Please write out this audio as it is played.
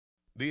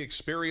The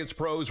Experience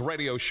Pros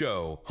Radio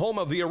Show, home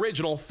of the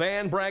original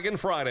Fan Braggin'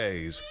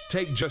 Fridays.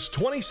 Take just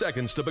 20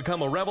 seconds to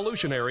become a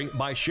revolutionary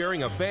by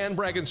sharing a Fan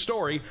Braggin'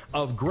 story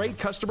of great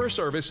customer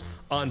service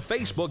on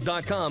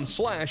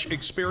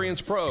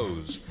Facebook.com/Experience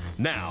Pros.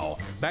 Now,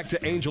 back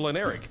to Angel and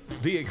Eric,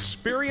 the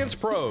Experience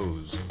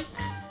Pros.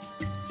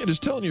 And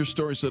just telling your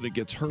story so that it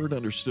gets heard,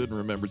 understood, and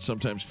remembered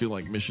sometimes feel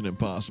like mission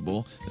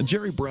impossible. And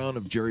Jerry Brown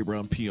of Jerry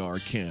Brown PR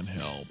can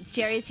help.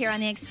 Jerry's here on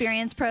the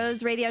Experience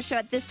Pros radio show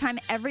at this time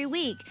every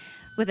week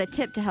with a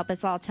tip to help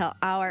us all tell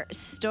our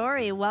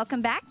story.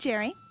 Welcome back,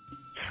 Jerry.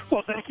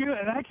 Well, thank you.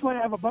 And actually,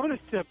 I have a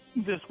bonus tip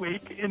this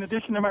week in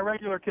addition to my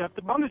regular tip.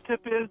 The bonus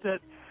tip is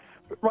that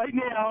right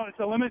now, it's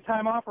a limited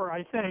time offer,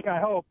 I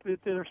hope.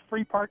 There's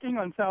free parking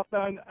on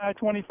southbound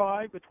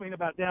I-25 between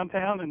about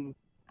downtown and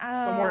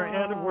somewhere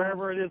ahead of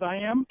wherever it is I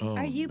am.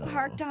 Are you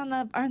parked on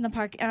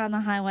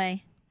the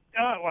highway?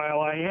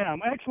 Well, I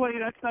am. Actually,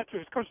 that's not true.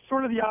 It's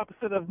sort of the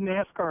opposite of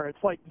NASCAR.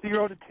 It's like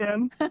 0 to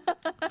 10.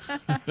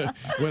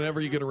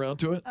 Whenever you get around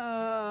to it?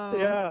 Oh.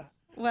 Yeah.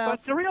 Well,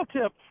 but the real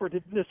tip for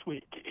this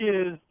week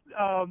is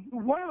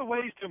one of the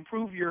ways to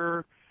improve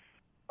your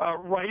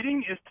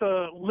writing is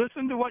to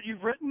listen to what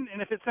you've written,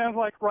 and if it sounds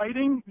like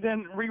writing,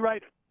 then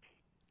rewrite it.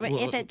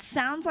 If it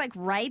sounds like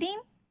writing,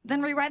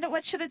 then rewrite it.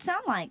 What should it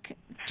sound like,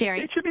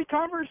 Jerry? It should be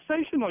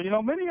conversational. You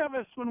know, many of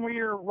us, when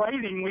we are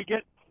writing, we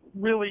get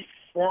really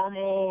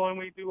formal and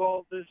we do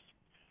all this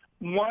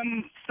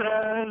one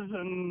says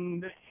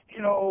and,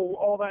 you know,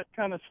 all that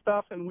kind of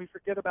stuff, and we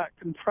forget about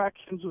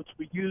contractions, which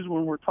we use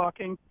when we're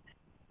talking.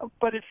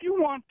 But if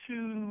you want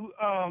to,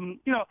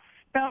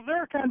 now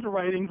there are kinds of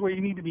writings where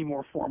you need to be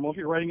more formal. If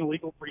you're writing a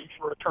legal brief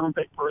or a term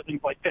paper or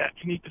things like that,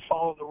 you need to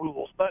follow the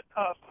rules. But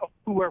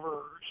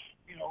whoever's,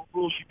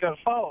 rules you've got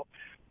to follow.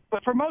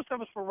 But for most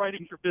of us, we're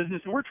writing for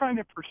business, and we're trying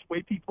to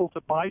persuade people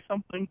to buy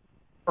something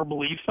or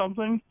believe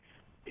something.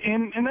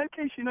 In that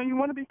case, you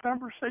want to be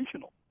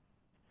conversational.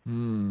 We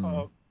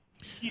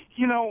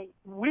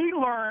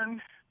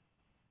learn,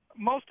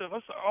 most of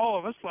us, all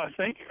of us, I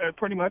think,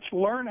 pretty much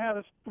learn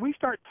we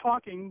start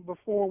talking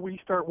before we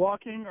start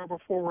walking or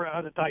before we're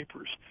out of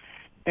diapers.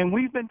 And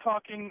we've been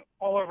talking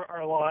all over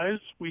our lives.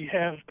 We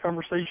have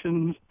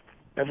conversations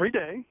every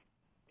day.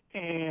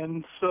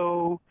 And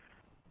so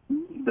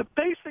the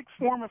basic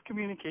form of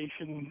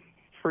communication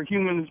for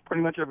humans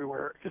pretty much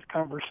everywhere is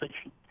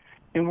conversation.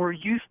 And we're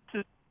used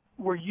to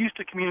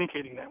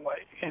communicating that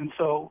way. And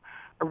so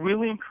I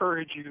really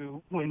encourage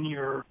you when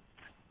you're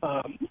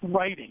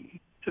writing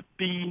to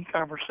be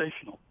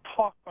conversational.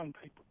 Talk on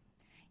paper.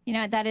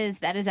 That is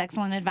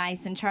excellent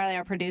advice. And Charlie,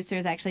 our producer,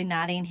 is actually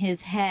nodding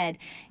his head.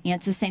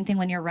 It's the same thing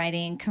when you're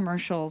writing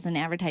commercials and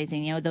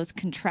advertising, those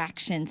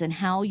contractions and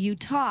how you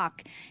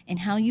talk and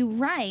how you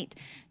write.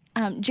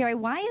 Jerry,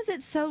 why is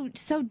it so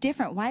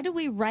different? Why do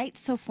we write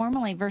so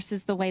formally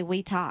versus the way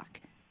we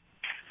talk?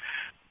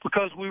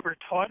 Because we were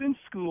taught in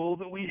school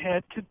that we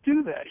had to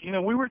do that.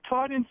 We were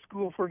taught in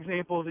school, for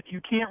example, that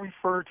you can't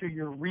refer to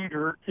your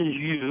reader as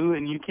you,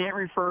 and you can't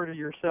refer to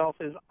yourself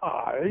as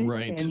I,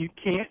 right. And you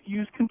can't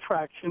use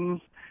contractions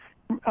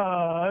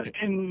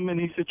in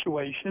many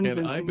situations.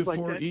 And I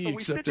before like E, so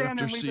except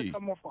after C.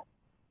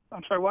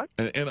 I'm sorry, what?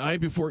 And I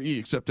before E,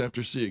 except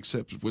after C,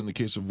 except in the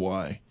case of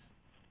Y.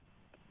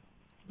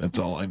 That's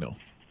all I know.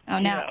 Oh,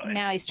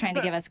 now he's trying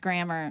to give us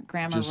grammar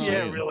rules.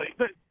 Yeah, really.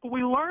 But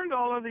we learned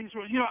all of these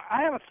rules.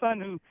 I have a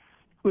son who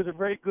is a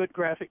very good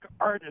graphic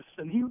artist,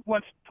 and he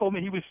once told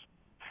me he was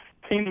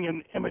painting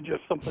an image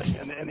of something,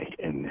 and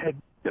it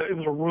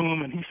was a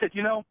room, and he said,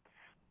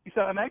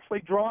 I'm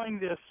actually drawing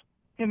this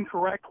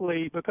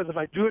incorrectly because if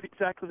I do it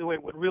exactly the way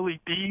it would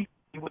really be,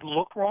 it would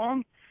look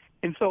wrong.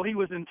 And so he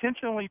was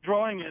intentionally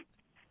drawing it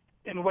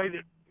in a way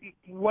that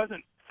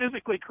wasn't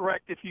physically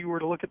correct if you were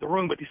to look at the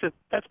room, but he said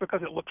that's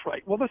because it looks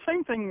right. Well, the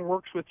same thing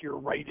works with your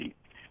writing.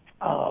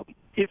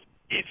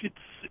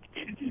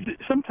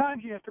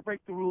 Sometimes you have to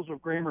break the rules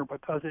of grammar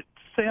because it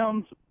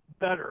sounds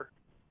better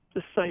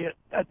to say it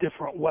a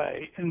different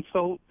way, and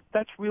so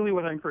that's really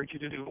what I encourage you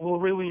to do. It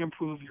will really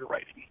improve your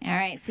writing. All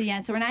right, so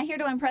we're not here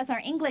to impress our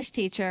English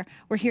teacher.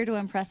 We're here to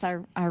impress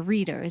our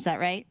reader. Is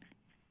that right?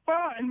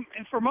 Well, and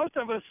for most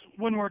of us,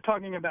 when we're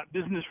talking about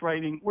business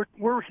writing,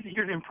 we're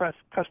here to impress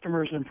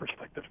customers and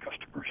prospective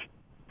customers.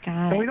 Got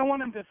it. And we don't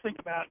want them to think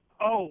about,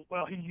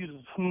 he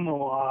uses whom a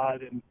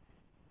lot, and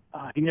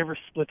he never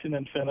splits an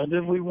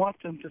infinitive. We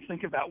want them to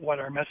think about what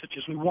our message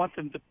is. We want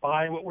them to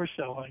buy what we're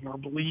selling or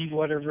believe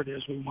whatever it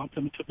is we want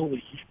them to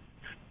believe.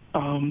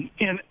 And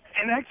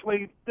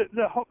actually,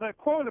 the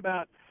quote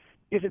about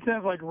if it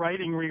sounds like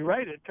writing,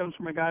 rewrite it comes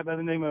from a guy by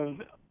the name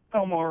of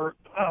Elmore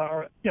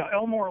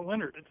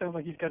Leonard. It sounds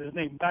like he's got his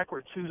name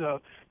backwards. Who's a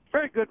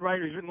very good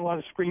writer. He's written a lot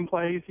of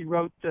screenplays. He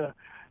wrote,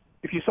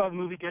 if you saw the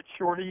movie Get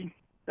Shorty,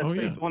 that's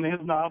based on one of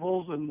his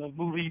novels, and the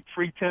movie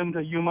 3:10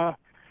 to Yuma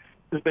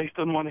is based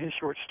on one of his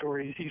short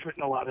stories. He's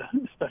written a lot of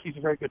stuff. He's a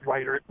very good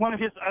writer. One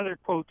of his other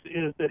quotes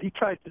is that he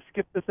tries to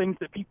skip the things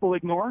that people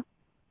ignore,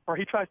 or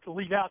he tries to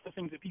leave out the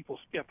things that people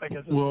skip, I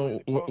guess.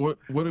 Well, what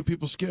do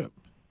people skip?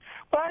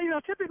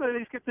 Well, typically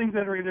they skip things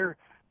that are either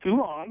too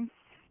long,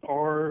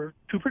 or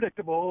too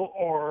predictable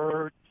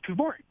or too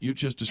boring. You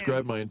just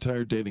described my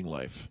entire dating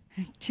life.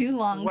 Too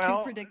long, Well,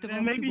 too predictable,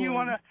 then maybe too you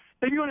boring. want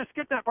to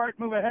skip that part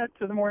and move ahead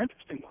to the more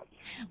interesting ones.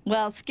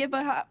 Well, skip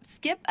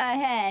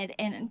ahead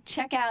and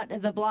check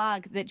out the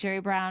blog that Jerry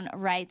Brown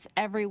writes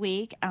every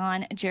week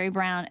on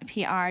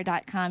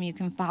jerrybrownpr.com. You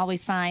can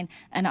always find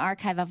an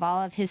archive of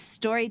all of his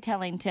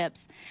storytelling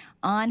tips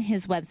on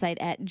his website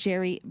at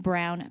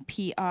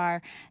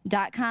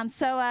jerrybrownpr.com.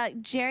 So,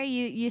 Jerry,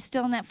 you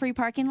still in that free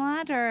parking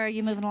lot, or are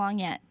you moving along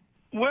yet?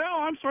 Well,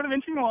 I'm sort of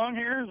inching along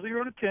here,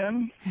 0 to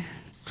 10.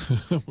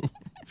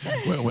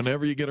 Well,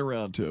 whenever you get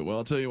around to it. Well,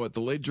 I'll tell you what,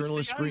 the late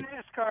journalist... Got a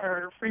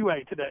NASCAR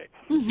freeway today.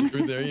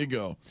 There you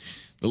go.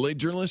 The late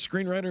journalist,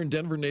 screenwriter, and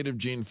Denver native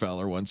Gene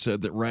Fowler once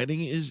said that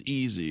writing is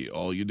easy.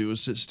 All you do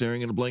is sit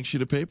staring at a blank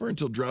sheet of paper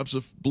until drops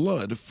of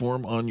blood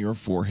form on your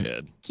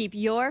forehead. Keep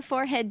your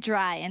forehead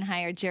dry and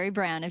hire Jerry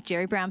Brown of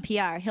Jerry Brown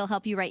PR. He'll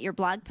help you write your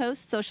blog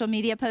posts, social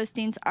media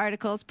postings,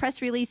 articles,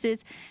 press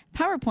releases,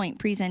 PowerPoint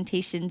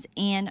presentations,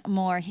 and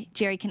more.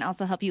 Jerry can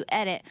also help you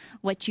edit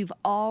what you've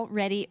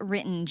already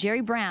written.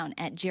 Jerry Brown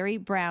at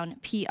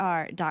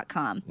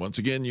jerrybrownpr.com. Once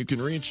again, you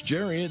can reach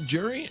Jerry at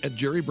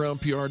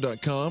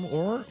jerrybrownpr.com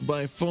or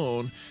by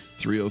phone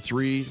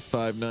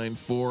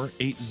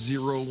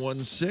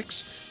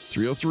 303-594-8016,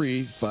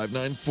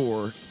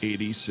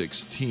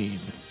 303-594-8016.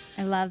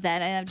 I love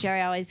that. I love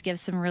Jerry always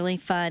gives some really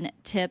fun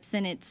tips,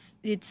 and it's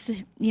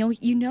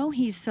you know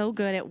he's so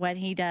good at what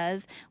he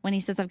does when he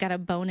says, I've got a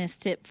bonus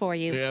tip for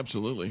you. Yeah,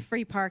 absolutely.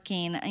 Free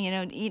parking.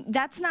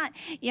 That's not,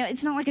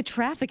 it's not like a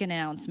traffic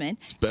announcement.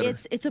 It's better.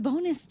 It's a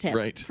bonus tip.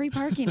 Right. Free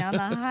parking on the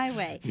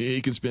highway. Yeah,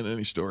 you can spin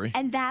any story.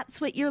 And that's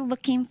what you're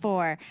looking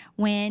for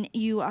when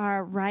you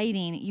are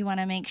writing. You want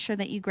to make sure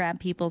that you grab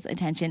people's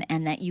attention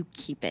and that you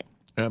keep it.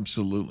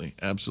 Absolutely.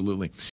 Absolutely.